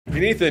Hey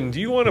Nathan, do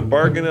you want to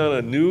bargain on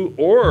a new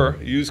or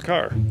used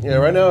car? Yeah,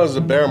 right now is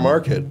a bear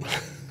market.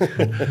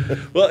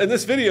 Well, in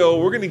this video,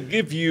 we're going to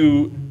give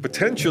you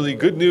potentially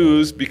good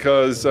news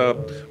because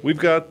we've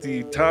got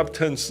the top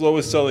 10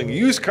 slowest selling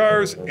used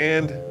cars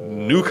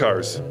and new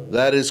cars.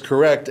 That is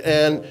correct.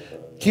 And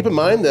keep in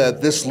mind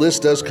that this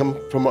list does come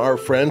from our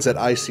friends at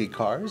IC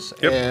Cars.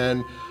 Yep.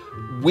 And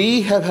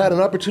we have had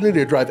an opportunity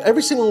to drive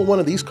every single one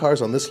of these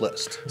cars on this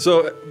list.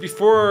 So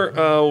before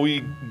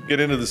we get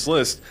into this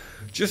list,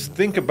 just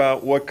think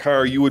about what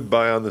car you would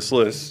buy on this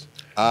list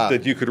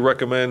that you could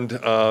recommend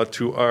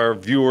to our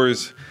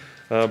viewers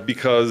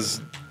because,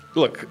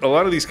 look, a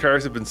lot of these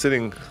cars have been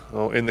sitting,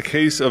 in the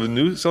case of a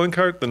new selling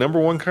car, the number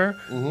one car,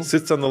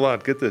 sits on the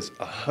lot, get this,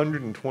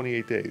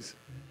 128 days.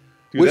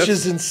 Dude, Which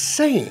is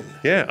insane.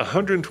 Yeah,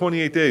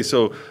 128 days.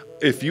 So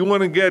if you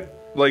want to get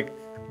like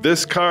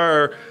this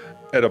car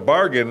at a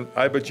bargain,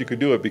 I bet you could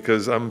do it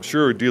because I'm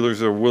sure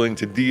dealers are willing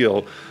to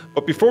deal.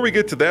 But before we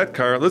get to that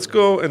car, let's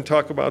go and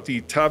talk about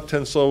the top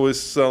 10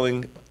 slowest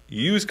selling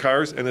used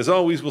cars. And as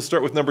always, we'll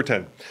start with number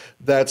 10.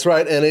 That's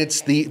right. And it's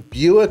the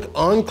Buick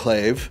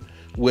Enclave,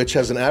 which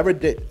has an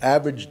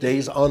average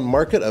days on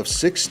market of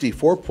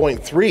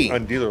 64.3.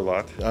 On dealer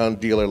lot. On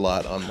dealer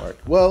lot, on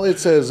market. Well, it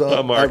says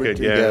on market, average,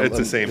 yeah, it's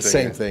the same thing.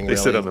 Same thing, They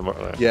really. sit on the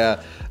market.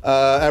 Yeah.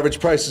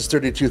 Average price is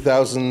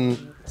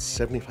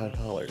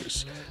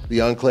 $32,075.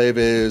 The Enclave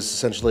is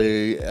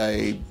essentially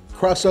a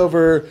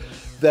crossover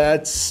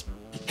that's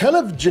kind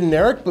of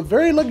generic, but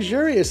very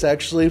luxurious,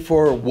 actually,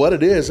 for what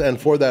it is, and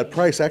for that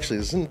price, actually,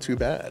 isn't too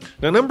bad.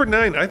 Now, number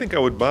 9, I think I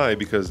would buy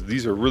because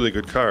these are really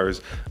good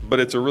cars, but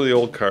it's a really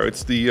old car.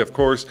 It's the, of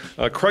course,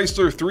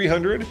 Chrysler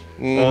 300.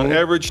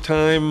 Average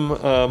time,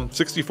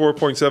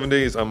 64.7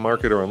 days on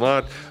market or on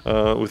lot,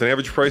 with an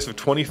average price of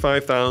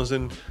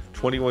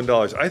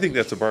 $25,021. I think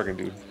that's a bargain,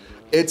 dude.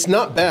 It's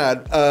not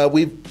bad.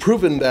 We've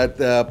proven that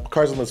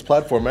cars on this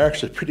platform are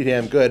actually pretty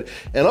damn good.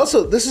 And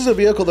also, this is a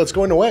vehicle that's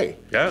going away.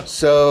 Yeah.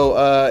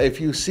 So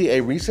if you see a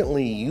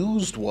recently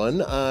used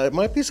one, it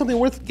might be something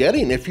worth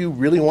getting if you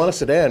really want a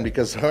sedan,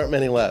 because there aren't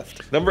many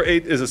left. Number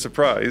 8 is a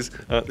surprise.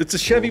 It's a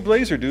Chevy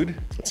Blazer, dude.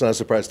 It's not a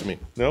surprise to me.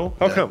 No?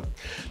 How come?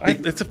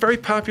 It's a very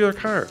popular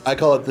car. I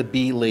call it the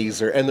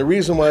B-Laser. And the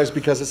reason why is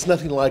because it's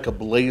nothing like a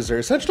Blazer.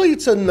 Essentially,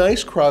 it's a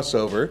nice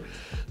crossover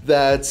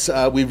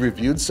that we've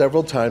reviewed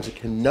several times. It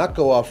cannot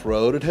go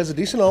off-road. It has a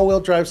decent all-wheel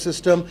drive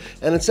system,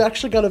 and it's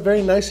actually got a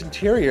very nice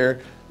interior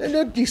and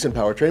a decent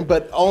powertrain,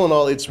 but all in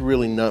all, it's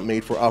really not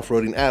made for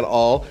off-roading at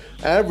all.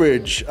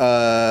 Average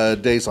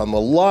days on the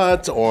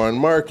lot or on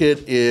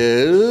market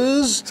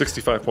is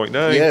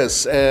 65.9.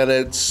 Yes, and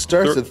it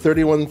starts at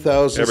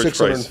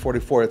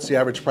 31,644. It's the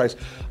average price.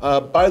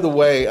 By the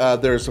way,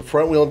 there's a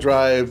front-wheel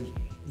drive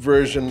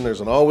version, there's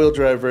an all-wheel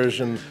drive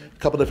version, a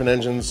couple different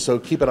engines, so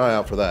keep an eye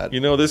out for that. You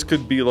know, this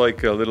could be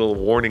like a little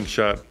warning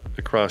shot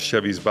across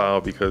Chevy's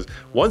bow, because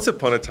once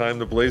upon a time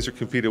the Blazer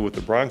competed with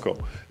the Bronco,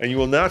 and you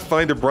will not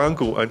find a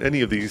Bronco on any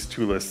of these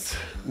two lists.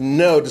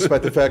 No,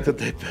 despite the fact that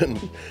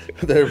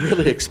they're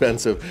really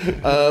expensive.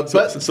 But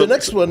the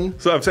next one.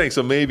 So I'm saying,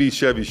 so maybe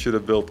Chevy should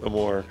have built a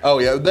more. Oh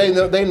yeah, they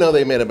know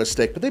they made a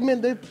mistake, but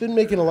they've been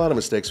making a lot of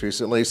mistakes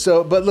recently.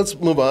 So, but let's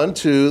move on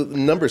to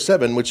number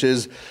 7, which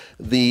is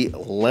the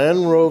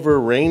Land Rover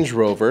Range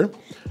Rover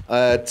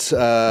at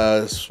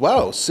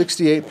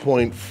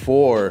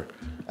 68.4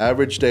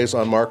 average days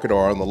on market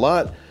or on the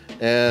lot.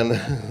 And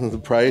the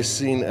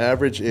pricing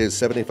average is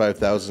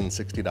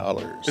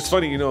 $75,060. It's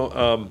funny, you know,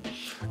 a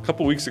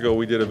couple weeks ago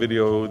we did a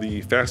video,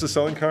 the fastest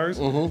selling cars,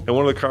 and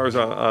one of the cars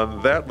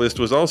on that list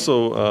was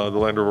also the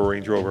Land Rover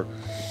Range Rover.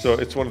 So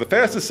it's one of the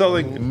fastest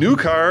selling new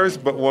cars,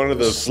 but one of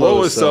the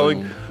slowest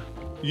selling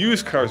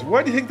used cars.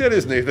 Why do you think that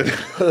is, Nathan?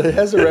 It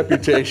has a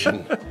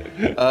reputation.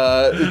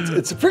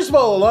 It's first of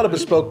all, a lot of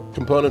bespoke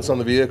components on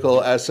the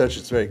vehicle. As such,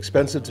 it's very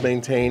expensive to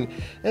maintain,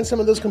 and some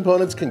of those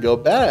components can go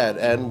bad,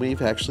 and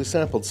we've actually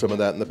sampled some of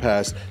that in the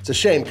past. It's a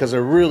shame because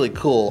they're really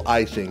cool,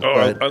 I think.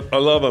 Oh, I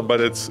love them,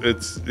 but it's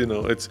you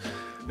know, it's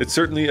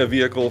certainly a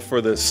vehicle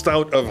for the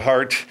stout of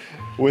heart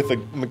with a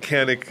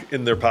mechanic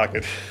in their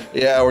pocket.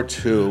 Yeah, or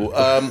two.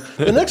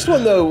 The next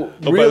one, though.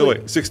 Oh, by the way,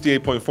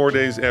 68.4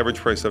 days, average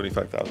price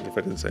 $75,000. If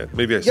I didn't say it,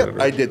 maybe I said it.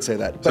 Yep, I did say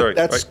that. But Sorry.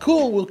 That's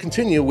cool. We'll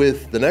continue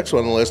with the next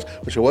one on the list,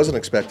 which I wasn't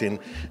expecting,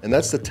 and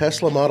that's the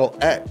Tesla Model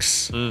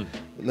X. Yeah,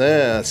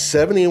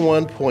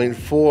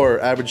 71.4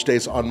 average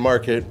days on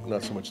market.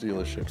 Not so much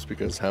dealerships,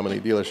 because how many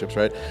dealerships,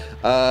 right?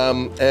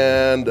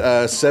 And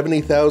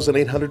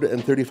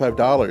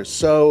 $70,835.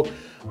 So.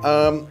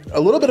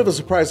 A little bit of a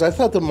surprise. I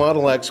thought the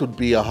Model X would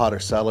be a hotter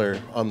seller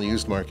on the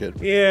used market.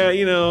 Yeah,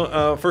 you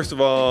know, first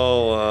of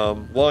all,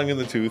 long in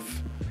the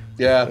tooth.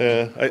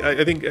 Yeah.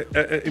 I think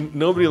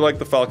nobody liked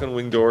the Falcon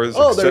Wing doors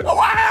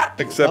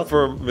except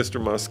for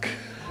Mr. Musk.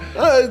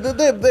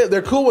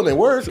 They're cool when they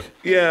work.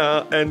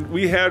 Yeah, and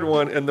we had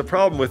one, and the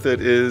problem with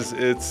it is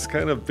it's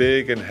kind of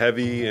big and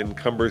heavy and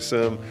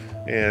cumbersome,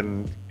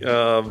 and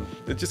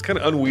it's just kind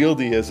of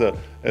unwieldy as a,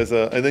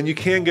 and then you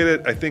can get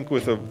it, I think,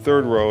 with a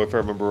third row, if I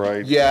remember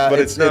right. Yeah, but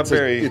it's not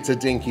very. It's a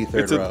dinky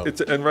third row.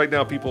 And right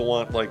now people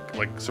want like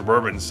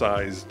suburban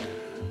sized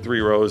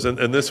 3 rows,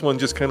 and this one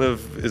just kind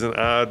of is an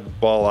odd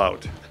ball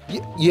out.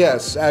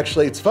 Yes,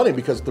 actually, it's funny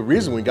because the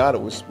reason we got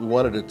it was we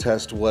wanted to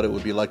test what it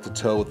would be like to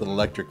tow with an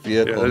electric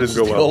vehicle. Yeah, that This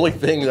didn't is go the well. only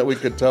thing that we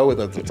could tow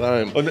with at the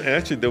time. And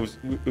actually,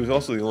 it was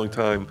also the only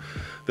time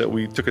that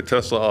we took a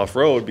Tesla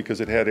off-road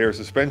because it had air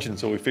suspension,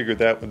 so we figured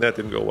that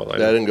didn't go well either.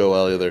 That didn't go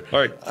well either. All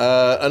right.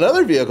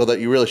 Another vehicle that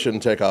you really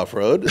shouldn't take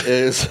off-road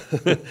is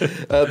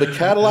the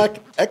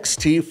Cadillac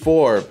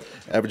XT4.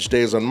 Average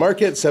days on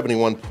market,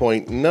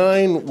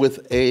 71.9,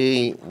 with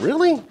a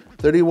really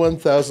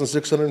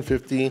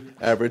 $31,650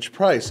 average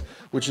price,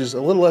 which is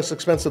a little less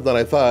expensive than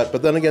I thought.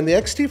 But then again, the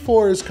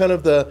XT4 is kind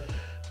of the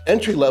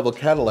entry-level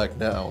Cadillac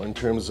now in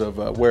terms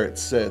of where it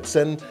sits.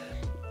 And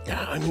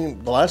yeah, I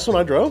mean, the last one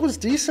I drove was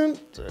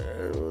decent.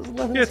 It was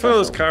nothing Yeah, it's one of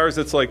those special. cars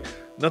that's like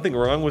nothing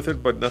wrong with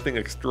it, but nothing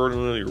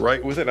extraordinarily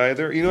right with it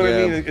either. You know what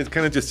I Yeah. mean? It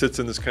kind of just sits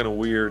in this kind of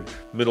weird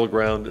middle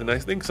ground. And I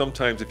think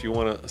sometimes if you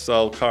want to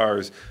sell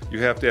cars,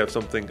 you have to have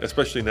something,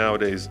 especially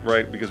nowadays,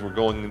 right? Because we're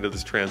going into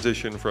this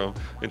transition from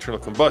internal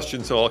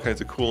combustion, so all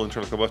kinds of cool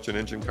internal combustion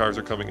engine cars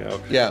are coming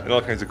out, Yeah. and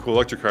all kinds of cool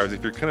electric cars.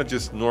 If you're kind of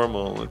just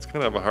normal, it's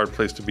kind of a hard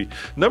place to be.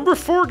 Number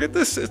 4, get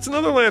this, it's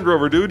another Land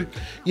Rover, dude.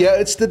 Yeah,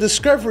 it's the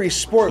Discovery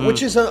Sport,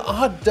 which is an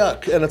odd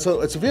duck, and it's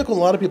a vehicle a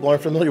lot of people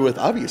aren't familiar with,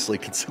 obviously,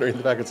 considering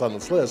the fact it's on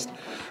this list.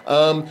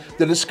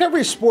 The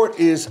Discovery Sport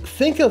is,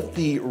 think of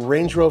the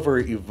Range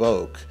Rover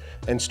Evoque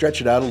and stretch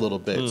it out a little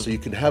bit so you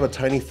can have a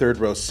tiny third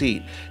row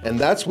seat. And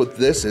that's what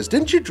this is.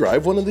 Didn't you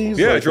drive one of these?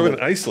 Yeah, I Like, drove it in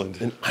Iceland.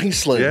 In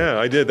Iceland? Yeah,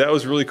 I did. That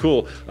was really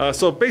cool.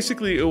 So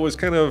basically, it was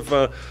kind of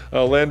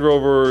Land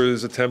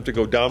Rover's attempt to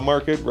go down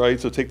market, right?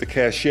 So take the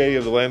cachet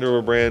of the Land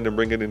Rover brand and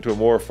bring it into a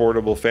more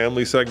affordable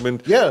family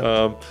segment.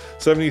 Yeah.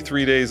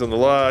 73 days on the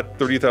lot,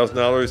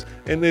 $30,000,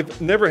 and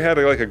they've never had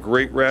a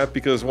great rap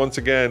because once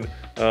again,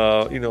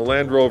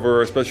 Land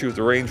Rover, especially with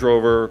the Range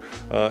Rover,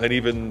 and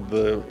even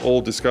the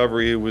old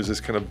Discovery, was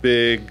this kind of big,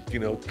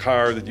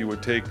 car that you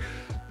would take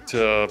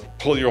to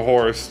pull your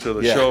horse to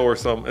the show or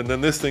something. And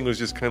then this thing was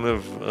just kind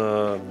of,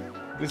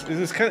 it was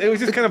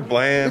just kind of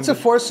bland. It's a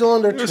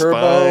 4-cylinder turbo,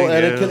 fine,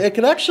 and it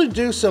can actually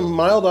do some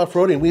mild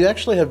off-roading. We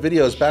actually have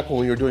videos back when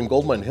we were doing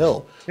Goldmine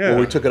Hill, where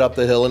we took it up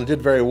the hill, and it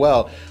did very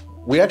well.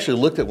 We actually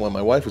looked at one.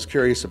 My wife was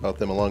curious about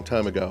them a long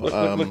time ago.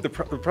 Look, the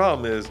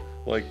problem is,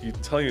 like, you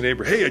tell your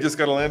neighbor, "Hey, I just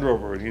got a Land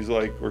Rover," and he's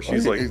like, or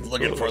she's like, he's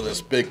looking for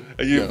this big,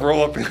 and you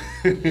roll up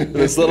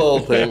this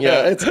little thing.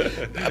 Yeah,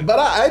 but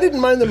I didn't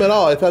mind them at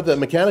all. I thought that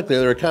mechanically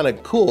they were kind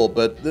of cool,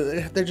 but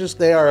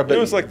they are a bit. It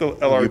was like the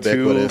LR2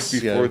 ubiquitous,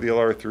 before the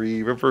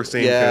LR3. Remember,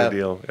 same kind of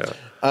deal. Yeah.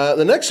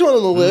 The next one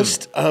on the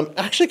list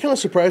actually kind of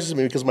surprises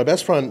me because my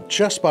best friend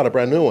just bought a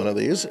brand new one of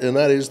these, and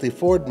that is the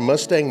Ford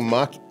Mustang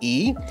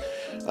Mach-E,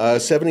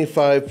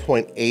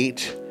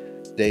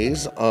 75.8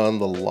 days on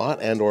the lot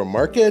and or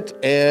market,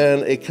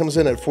 and it comes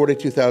in at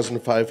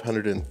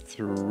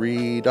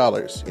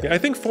 $42,503. Yeah, I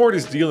think Ford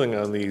is dealing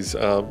on these,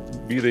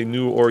 be they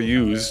new or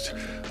used,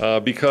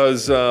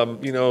 because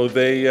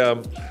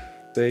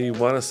they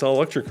want to sell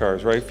electric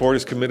cars, right? Ford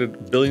has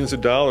committed billions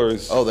of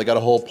dollars. Oh, they got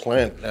a whole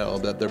plant now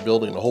that they're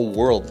building, a whole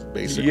world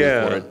basically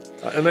for it.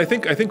 And I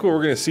think what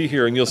we're going to see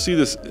here, and you'll see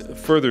this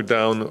further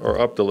down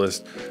or up the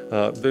list,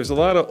 there's a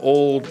lot of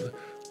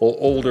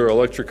older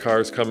electric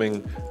cars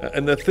coming.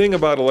 And the thing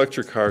about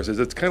electric cars is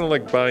it's kind of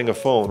like buying a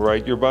phone,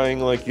 right? You're buying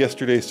like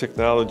yesterday's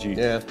technology.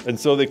 Yeah. And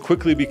so they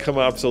quickly become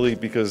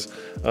obsolete because,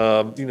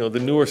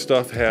 the newer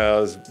stuff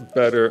has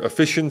better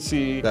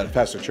efficiency.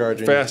 Faster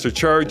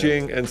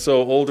charging. And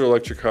so older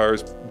electric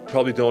cars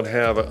probably don't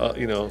have,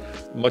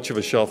 much of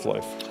a shelf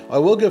life. I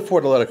will give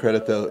Ford a lot of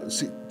credit, though.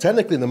 See,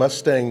 technically, the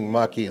Mustang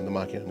Mach-E, and the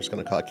Mach-E, I'm just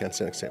going to call it, can't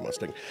say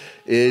Mustang,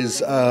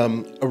 is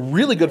a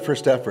really good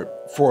first effort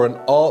for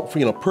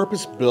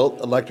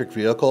purpose-built electric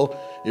vehicle.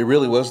 It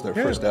really was their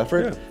first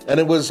effort, and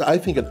it was, I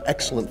think, an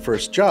excellent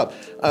first job.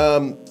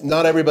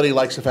 Not everybody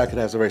likes the fact it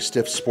has a very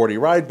stiff, sporty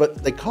ride,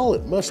 but they call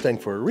it Mustang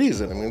for a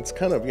reason. I mean, it's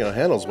kind of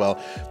handles well.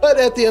 But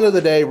at the end of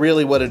the day,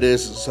 really, what it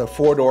is a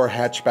 4-door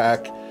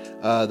hatchback.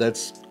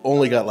 That's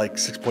only got like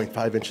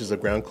 6.5 inches of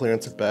ground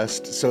clearance at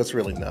best, so it's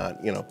really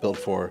not, built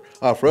for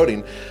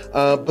off-roading.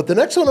 But the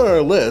next one on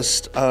our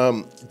list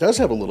does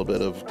have a little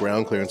bit of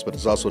ground clearance, but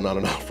it's also not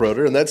an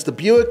off-roader, and that's the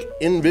Buick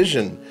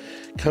Envision,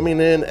 coming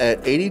in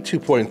at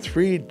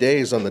 82.3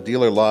 days on the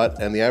dealer lot,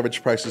 and the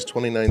average price is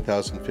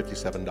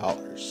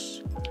 $29,057.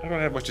 I don't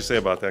have much to say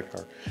about that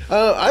car.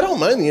 I don't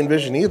mind the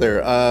Envision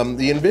either.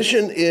 The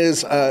Envision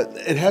is,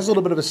 it has a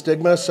little bit of a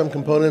stigma, some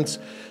components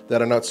that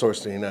are not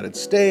sourced in the United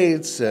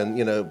States, and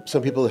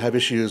some people have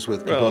issues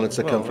with components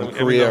that come from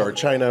Korea or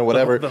China or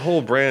whatever. The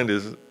whole brand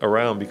is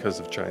around because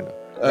of China.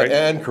 Right?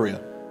 And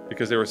Korea.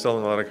 Because they were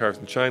selling a lot of cars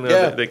in China.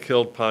 Yeah. They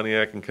killed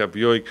Pontiac and kept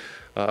Buick.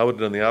 I would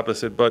have done the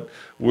opposite, but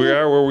we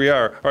are where we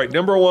are. All right,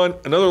 number 1,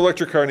 another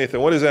electric car,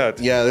 Nathan. What is that?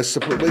 Yeah,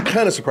 it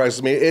kind of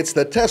surprises me. It's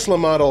the Tesla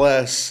Model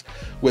S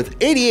with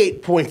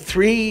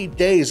 88.3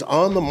 days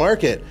on the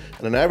market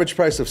and an average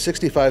price of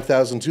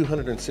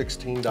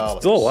 $65,216.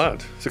 Still a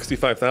lot,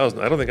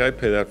 $65,000. I don't think I'd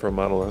pay that for a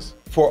Model S.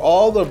 For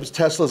all the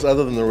Teslas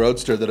other than the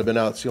Roadster that have been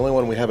out, it's the only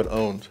one we haven't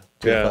owned.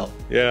 TFL.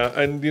 Yeah,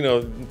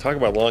 and talk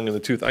about long in the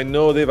tooth. I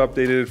know they've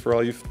updated it for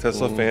all you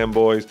Tesla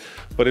fanboys,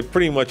 but it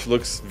pretty much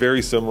looks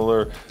very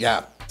similar.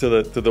 Yeah.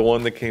 To the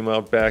one that came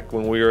out back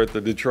when we were at the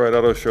Detroit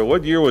Auto Show.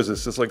 What year was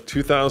this? It's like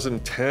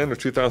 2010 or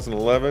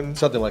 2011?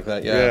 Something like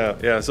that, yeah.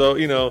 Yeah. So,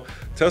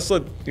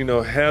 Tesla,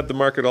 had the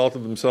market all to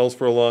themselves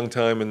for a long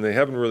time, and they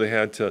haven't really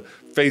had to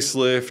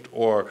facelift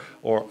or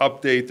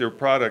update their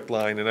product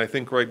line. And I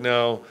think right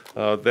now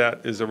that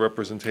is a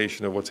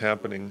representation of what's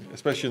happening,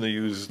 especially in the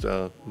used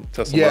Tesla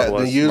Model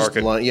S the used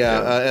market. line,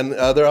 and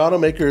other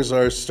automakers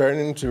are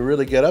starting to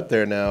really get up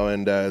there now,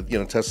 and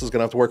Tesla's going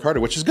to have to work harder,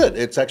 which is good.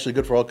 It's actually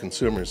good for all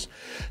consumers.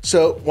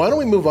 So why don't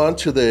we move on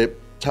to the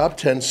top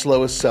 10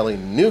 slowest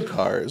selling new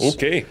cars?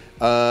 Okay.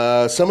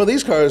 Some of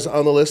these cars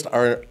on the list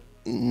are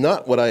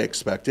not what I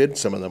expected.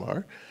 Some of them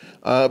are.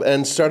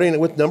 And starting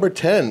with number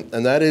 10,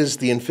 and that is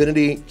the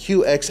Infiniti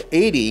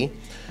QX80,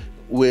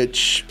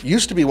 which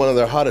used to be one of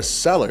their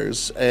hottest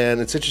sellers. And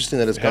it's interesting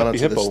that it's gone on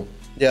to this.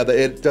 Yeah,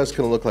 it does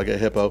kind of look like a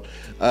hippo.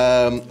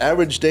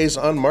 Average days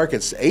on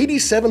markets,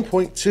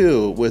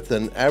 87.2, with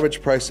an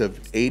average price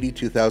of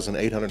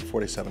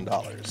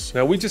 $82,847.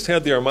 Now, we just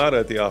had the Armada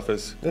at the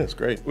office. Yeah, it's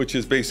great. Which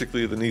is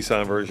basically the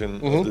Nissan version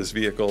of this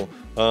vehicle.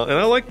 And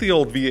I like the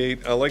old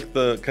V8. I like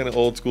the kind of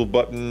old school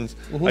buttons.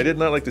 I did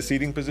not like the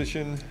seating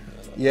position.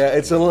 Yeah,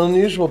 it's an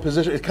unusual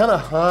position. It's kind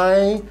of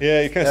high.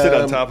 Yeah, you kind of sit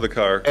on top of the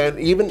car. And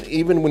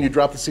even when you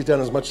drop the seat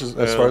down as far as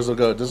it'll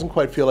go, it doesn't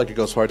quite feel like it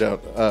goes far down.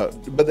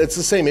 But it's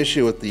the same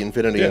issue with the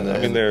Infiniti.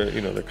 Yeah,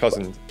 they're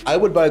cousins. I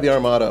would buy the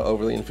Armada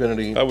over the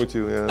Infiniti. I would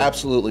too, yeah.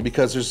 Absolutely,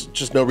 because there's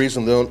just no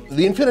reason.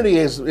 The Infiniti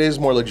is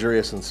more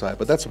luxurious inside,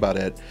 but that's about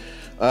it.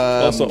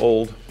 Also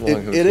old.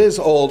 It is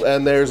old,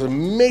 and there's a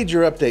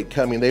major update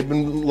coming. They've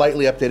been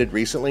lightly updated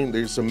recently.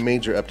 There's a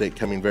major update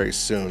coming very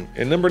soon.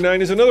 And number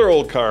 9 is another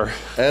old car.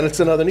 And it's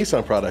another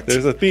Nissan product.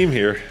 There's a theme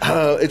here.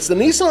 It's the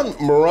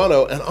Nissan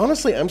Murano, and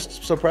honestly, I'm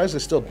surprised they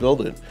still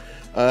build it.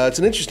 It's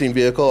an interesting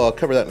vehicle. I'll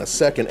cover that in a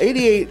second.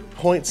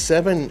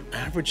 88.7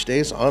 average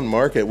days on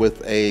market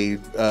with a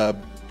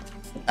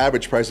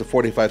average price of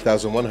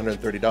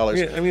 $45,130.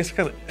 Yeah, I mean, it's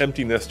kind of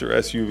empty nester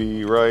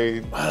SUV,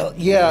 right? Well,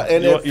 yeah,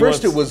 and at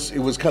first it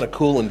was kind of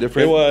cool and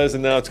different. It was,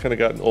 and now it's kind of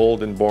gotten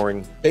old and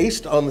boring.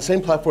 Based on the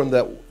same platform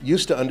that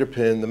used to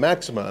underpin the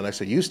Maxima, and I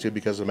say used to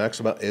because the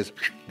Maxima is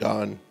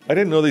gone. I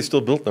didn't know they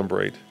still built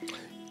number 8.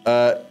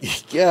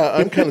 Yeah,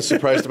 I'm kind of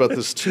surprised about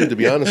this too, to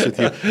be honest with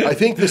you. I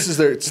think this is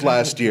its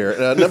last year.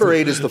 Number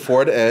 8 is the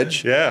Ford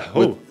Edge. Yeah.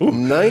 With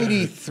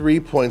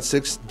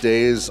 93.6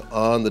 days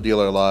on the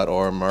dealer lot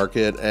or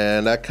market,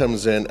 and that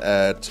comes in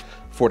at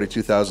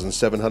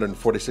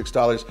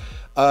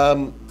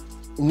 $42,746.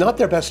 Not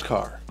their best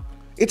car.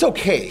 It's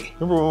okay.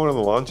 Remember when we went on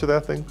the launch of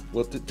that thing?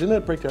 Well, didn't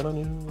it break down on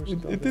you?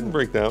 It didn't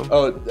break down.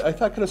 Oh, I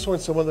thought I could have sworn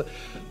someone that.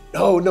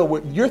 No,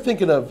 you're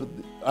thinking of.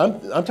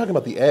 I'm talking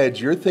about the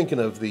Edge. You're thinking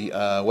of the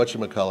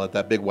whatchamacallit,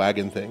 that big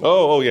wagon thing.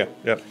 Yeah.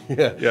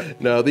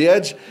 No, the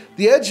Edge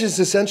is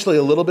essentially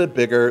a little bit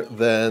bigger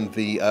than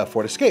the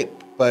Ford Escape,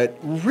 but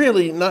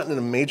really not in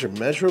a major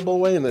measurable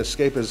way. And the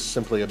Escape is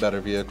simply a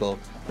better vehicle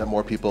that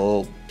more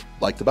people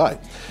like to buy. All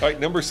right,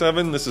 number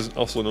 7. This is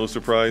also no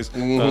surprise.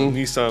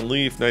 Nissan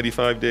Leaf,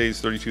 95 days,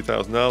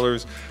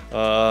 $32,000.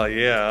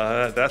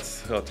 Yeah,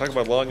 that's talk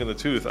about long in the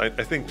tooth. I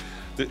think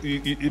that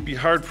you'd be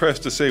hard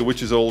pressed to say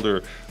which is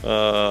older,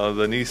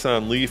 the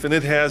Nissan Leaf, and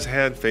it has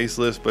had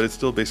facelifts, but it's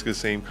still basically the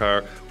same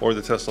car, or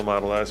the Tesla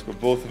Model S. But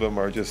both of them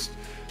are just,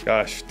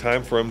 gosh,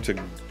 time for them to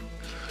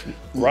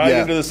ride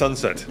into the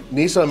sunset.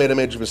 Nissan made a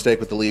major mistake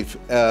with the Leaf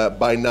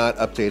by not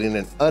updating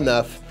it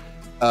enough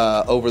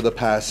over the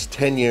past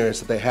 10 years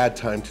that they had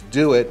time to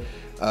do it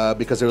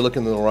because they were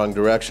looking in the wrong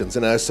directions.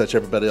 And as such,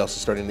 everybody else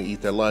is starting to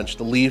eat their lunch.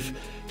 The Leaf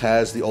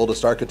has the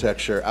oldest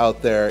architecture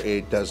out there.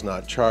 It does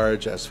not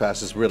charge as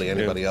fast as really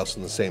anybody else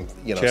in the same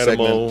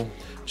segment.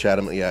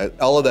 Chatham, yeah,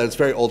 all of that. It's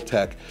very old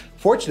tech.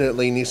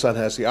 Fortunately, Nissan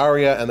has the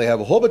Aria, and they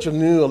have a whole bunch of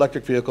new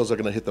electric vehicles that are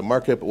going to hit the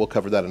market, but we'll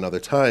cover that another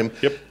time.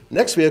 Yep.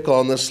 Next vehicle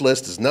on this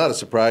list is not a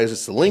surprise.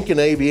 It's the Lincoln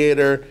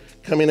Aviator,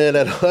 coming in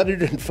at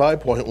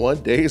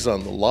 105.1 days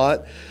on the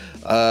lot.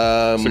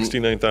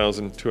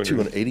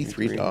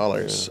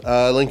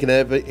 $69,283. Lincoln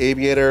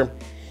Aviator,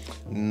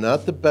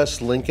 not the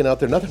best Lincoln out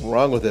there. Nothing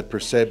wrong with it per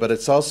se, but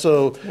it's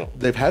also,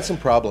 they've had some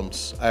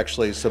problems,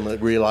 actually, some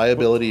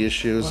reliability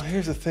issues. Well,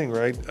 here's the thing,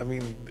 right? I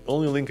mean, the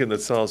only Lincoln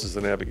that sells is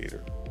the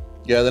Navigator.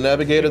 Yeah, the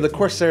Navigator, the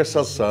Corsair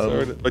sells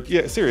some. But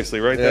yeah, seriously,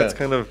 right? Yeah. That's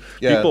kind of,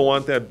 people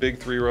want that big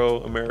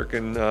 3-row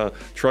American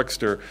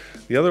truckster.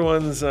 The other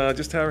ones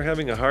just are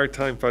having a hard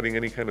time finding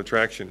any kind of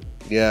traction.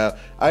 Yeah,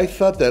 I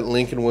thought that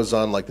Lincoln was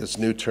on like this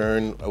new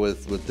turn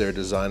with their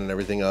design and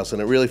everything else,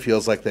 and it really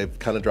feels like they've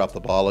kind of dropped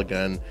the ball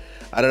again.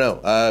 I don't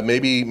know.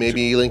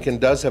 Maybe Lincoln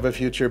does have a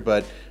future,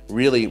 but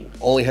really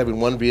only having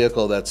one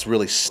vehicle that's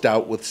really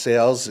stout with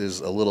sales is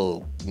a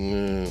little,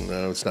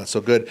 no, it's not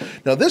so good.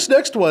 Now this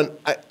next one,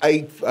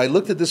 I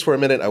looked at this for a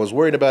minute. I was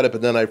worried about it,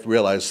 but then I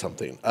realized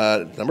something.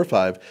 Number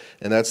 5,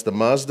 and that's the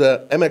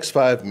Mazda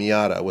MX-5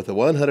 Miata with a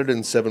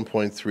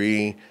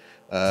 107.3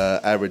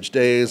 average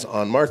days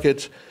on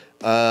market.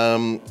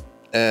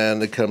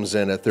 and it comes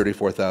in at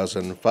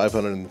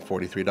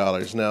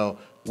 $34,543. Now,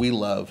 we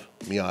love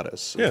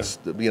Miatas. Yeah.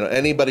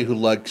 Anybody who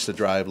likes to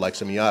drive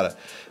likes a Miata.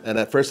 And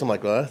at first I'm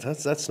like, well,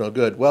 that's no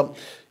good. Well,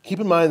 keep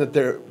in mind that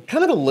they're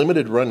kind of a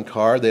limited run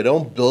car. They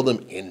don't build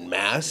them in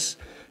mass.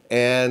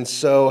 And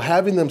so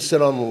having them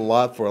sit on the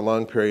lot for a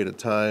long period of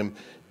time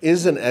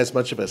isn't as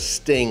much of a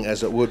sting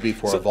as it would be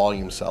for a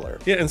volume seller.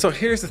 Yeah, and so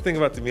here's the thing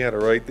about the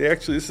Miata, right? They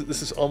actually,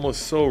 this is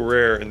almost so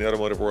rare in the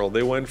automotive world.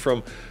 They went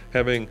from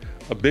having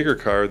a bigger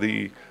car,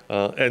 the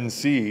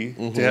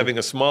NC, to having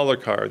a smaller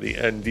car, the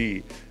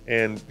ND.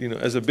 And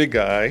as a big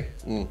guy,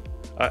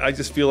 I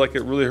just feel like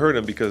it really hurt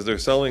them because they're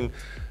selling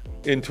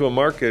into a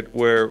market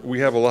where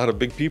we have a lot of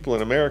big people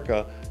in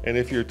America, and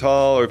if you're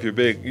tall or if you're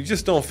big, you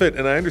just don't fit.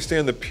 And I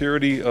understand the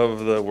purity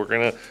of we're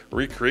gonna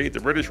recreate the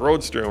British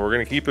Roadster and we're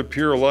gonna keep it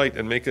pure light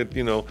and make it,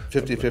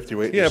 50-50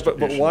 weight. Yeah, but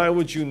why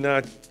would you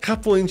not? A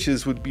couple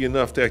inches would be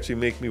enough to actually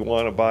make me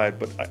want to buy it.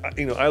 But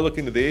I look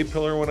into the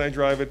A-pillar when I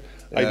drive it.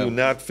 Yeah. I do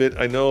not fit.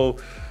 I know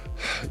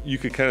you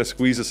could kind of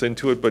squeeze us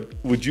into it, but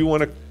would you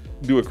want to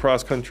do a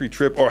cross-country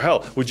trip, or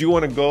hell, would you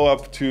want to go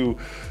up to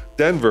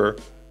Denver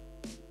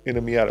in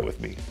a Miata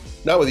with me?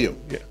 Not with you.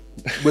 Yeah.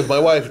 With my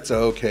wife, it's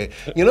okay.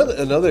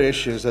 Another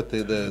issue is that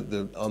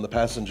the on the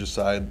passenger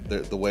side,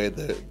 the way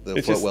the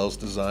footwell's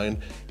designed,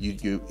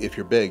 you if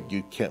you're big,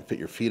 you can't fit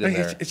your feet in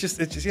there.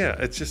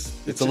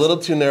 It's a little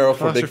too narrow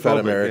for big fat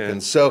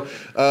Americans. Yeah.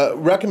 So,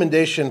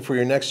 recommendation for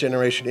your next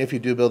generation, if you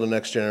do build a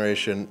next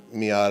generation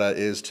Miata,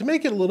 is to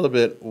make it a little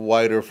bit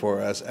wider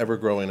for us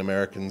ever-growing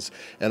Americans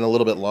and a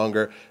little bit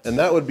longer, and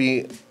that would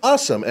be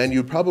awesome. And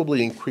you'd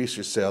probably increase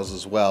your sales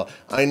as well.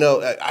 I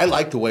know I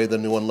like the way the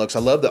new one looks. I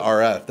love the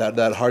RF. That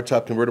hardtop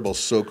convertible is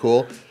so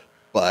cool,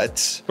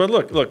 but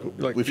look,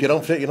 if you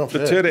don't fit, you don't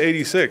fit. The Toyota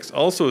 86,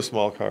 also a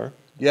small car.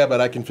 Yeah, but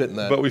I can fit in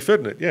that. But we fit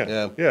in it.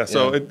 Yeah.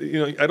 So I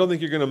don't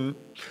think you're going to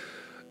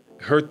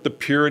hurt the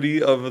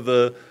purity of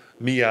the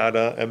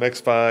Miata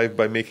MX-5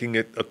 by making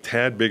it a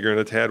tad bigger and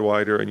a tad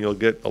wider, and you'll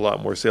get a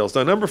lot more sales.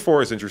 Now, number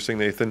 4 is interesting,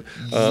 Nathan.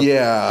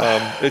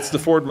 It's the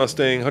Ford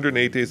Mustang,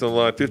 108 days on the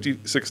lot,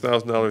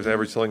 $56,000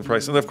 average selling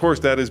price, and of course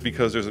that is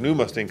because there's a new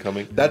Mustang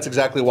coming. That's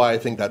exactly why I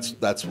think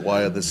that's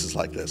why this is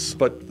like this.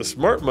 But the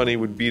smart money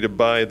would be to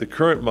buy the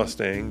current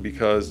Mustang,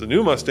 because the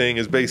new Mustang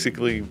is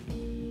basically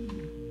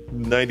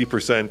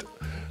 90%.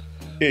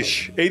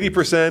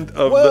 80%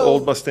 of the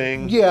old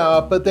Mustang.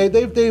 Yeah, but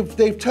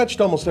they've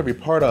touched almost every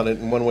part on it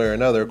in one way or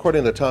another,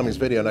 according to Tommy's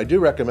video, and I do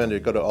recommend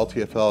it. Go to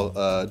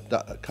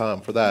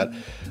alltfl.com for that.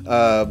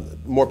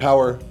 More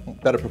power,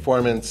 better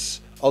performance,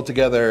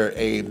 altogether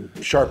a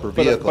sharper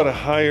vehicle. But a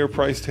higher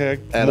price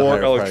tag, and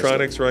more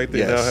electronics, right?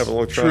 They now have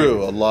electronics.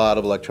 True, a lot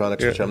of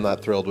electronics, which I'm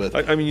not thrilled with.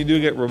 I mean, you do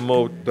get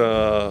remote,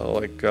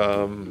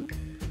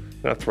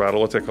 not throttle,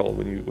 what's that called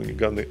when you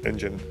gun the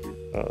engine?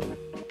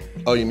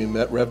 Oh, you mean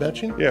rev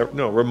matching? Yeah,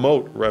 no,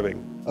 remote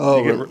revving.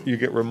 Oh, you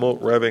get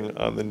remote revving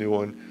on the new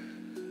one.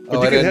 But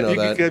I didn't know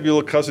that. You can have your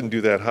little cousin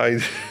do that,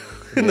 hide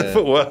in the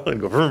footwell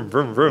and go vroom,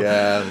 vroom, vroom.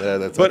 Yeah,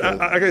 that's But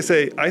like I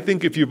say, I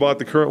think if you bought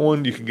the current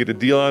one, you could get a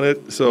deal on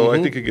it. So I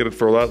think you get it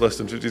for a lot less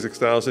than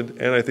 $56,000,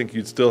 and I think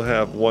you'd still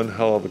have one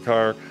hell of a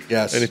car.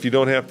 Yes. And if you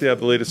don't have to have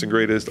the latest and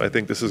greatest, I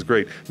think this is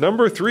great.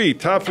 Number 3,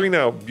 top 3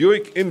 now,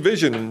 Buick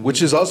Envision,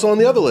 which is also on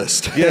the other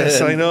list. Yes,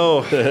 I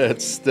know.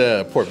 It's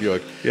poor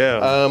Buick.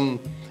 Yeah.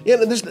 Yeah,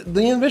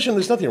 the Envision,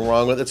 there's nothing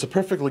wrong with it. It's a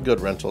perfectly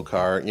good rental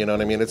car, you know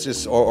what I mean? It's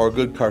just, or a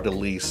good car to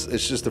lease.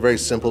 It's just a very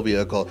simple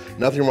vehicle.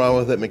 Nothing wrong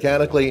with it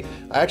mechanically.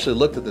 I actually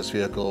looked at this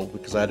vehicle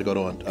because I had to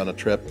go on a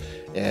trip,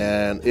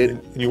 and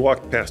you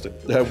walked past it.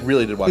 I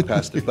really did walk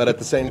past it, but at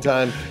the same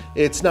time,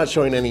 it's not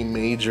showing any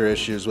major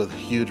issues with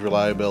huge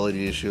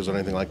reliability issues or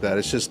anything like that.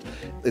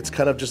 It's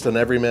kind of just an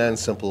everyman,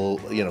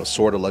 simple,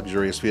 sort of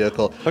luxurious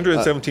vehicle.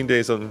 117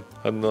 days on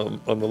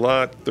the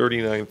lot,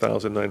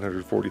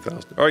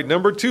 39,940,000. All right,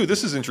 number 2.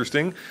 This is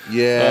interesting.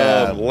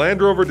 Yeah. Land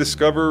Rover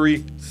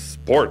Discovery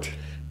Sport.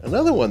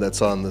 Another one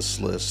that's on this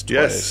list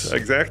twice. Yes,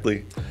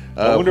 exactly.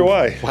 I wonder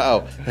why.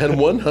 Wow. And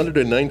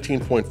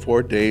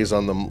 119.4 days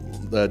on the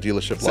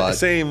dealership lot.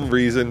 Same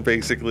reason,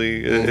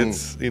 basically.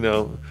 It's,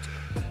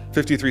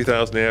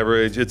 53,000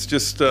 average. It's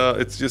just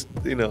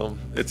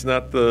it's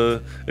not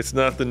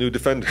the new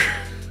Defender.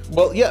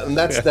 Well, yeah, and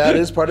that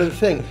is part of the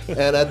thing.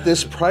 And at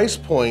this price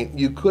point,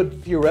 you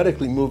could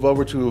theoretically move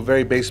over to a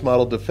very base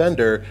model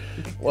Defender,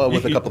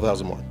 with a couple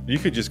thousand more. You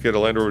could just get a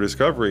Land Rover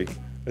Discovery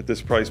at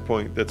this price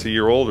point that's a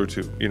year old or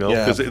two,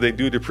 because they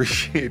do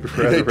depreciate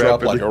rather rapidly. They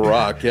drop like a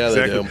rock, yeah,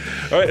 exactly. They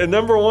do. All right, and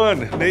number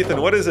 1,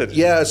 Nathan, what is it?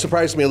 Yeah, it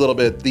surprised me a little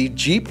bit. The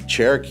Jeep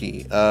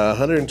Cherokee,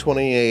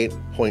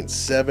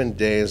 128.7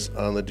 days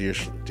on the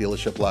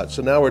dealership lot.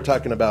 So now we're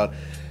talking about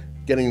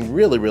getting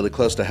really, really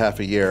close to half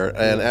a year,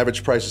 and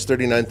average price is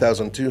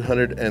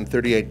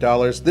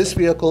 $39,238. This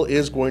vehicle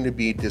is going to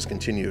be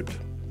discontinued.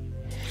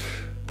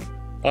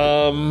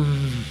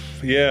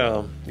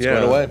 Yeah. It's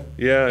going away.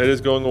 Yeah, it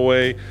is going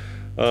away.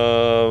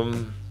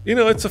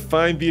 It's a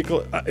fine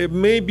vehicle. It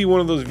may be one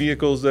of those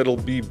vehicles that'll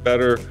be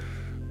better,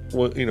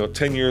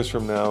 10 years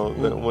from now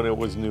than when it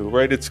was new,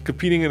 right? It's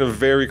competing in a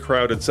very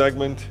crowded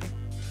segment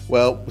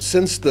Well,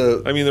 since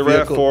the I mean, the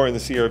RAV4 and the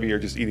CR-V are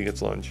just eating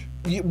its lunch.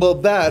 Well,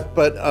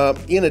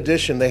 but in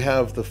addition, they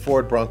have the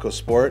Ford Bronco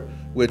Sport,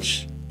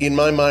 which in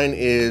my mind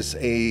is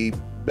a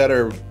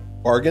better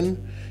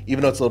bargain,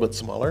 even though it's a little bit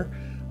smaller.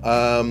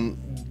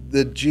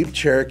 The Jeep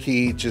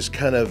Cherokee just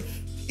kind of,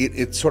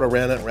 it sort of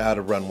ran out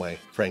of runway,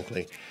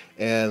 frankly.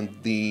 And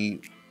the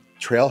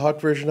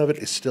Trailhawk version of it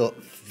is still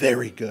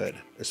very good,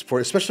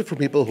 especially for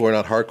people who are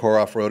not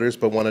hardcore off-roaders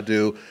but want to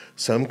do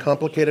some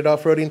complicated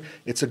off-roading.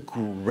 It's a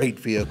great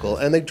vehicle,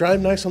 and they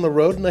drive nice on the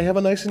road, and they have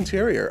a nice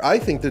interior. I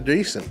think they're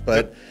decent,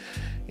 but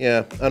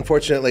yeah,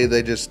 unfortunately,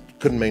 they just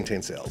couldn't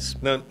maintain sales.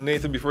 Now,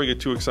 Nathan, before you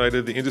get too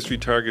excited, the industry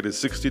target is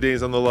 60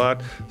 days on the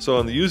lot. So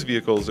on the used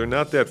vehicles, they're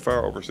not that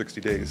far over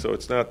 60 days. So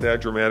it's not that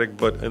dramatic,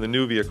 but in the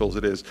new vehicles,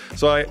 it is.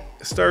 So I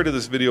started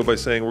this video by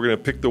saying we're going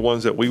to pick the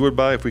ones that we would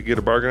buy if we could get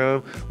a bargain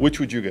on them. Which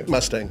would you get?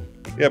 Mustang.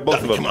 Yeah,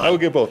 both of them. I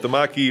would get both, the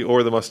Mach-E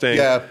or the Mustang.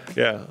 Yeah.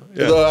 Yeah.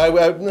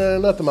 Although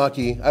not the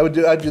Mach-E. I'd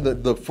do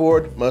the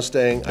Ford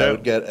Mustang. Yeah. I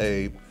would get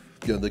the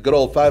good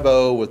old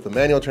 5.0 with the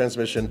manual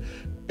transmission,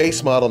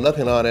 base model,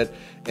 nothing on it.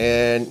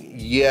 And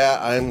yeah,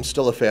 I'm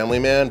still a family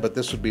man, but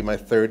this would be my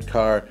third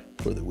car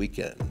for the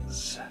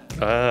weekends.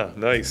 Ah,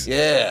 nice.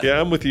 Yeah. Yeah,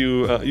 I'm with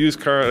you.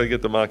 Used car, I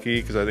get the Mach-E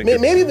because I think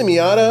maybe the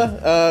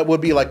Miata would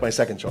be like my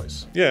second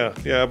choice. Yeah,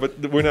 but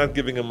we're not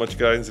giving them much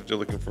guidance if they're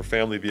looking for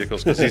family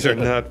vehicles because these are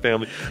not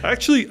family.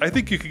 Actually, I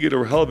think you could get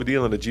a hell of a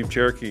deal on a Jeep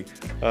Cherokee.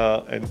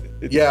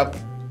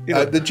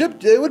 The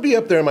Jeep, it would be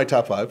up there in my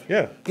top 5.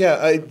 Yeah.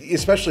 Yeah,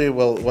 especially,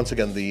 well, once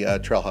again, the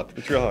Trailhawk.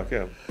 The Trailhawk,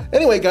 yeah.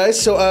 Anyway, guys,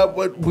 so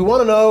what we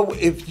want to know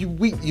if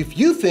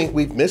you think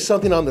we've missed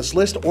something on this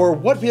list, or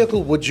what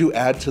vehicle would you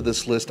add to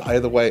this list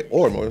either way,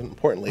 or more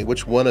importantly,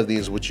 which one of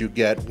these would you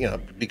get,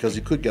 because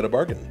you could get a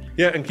bargain.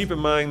 Yeah, and keep in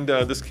mind,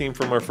 this came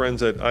from our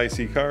friends at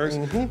IC Cars.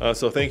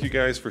 So thank you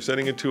guys for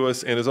sending it to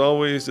us. And as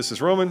always, this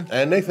is Roman.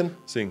 And Nathan.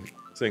 See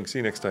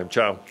you next time.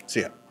 Ciao.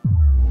 See ya.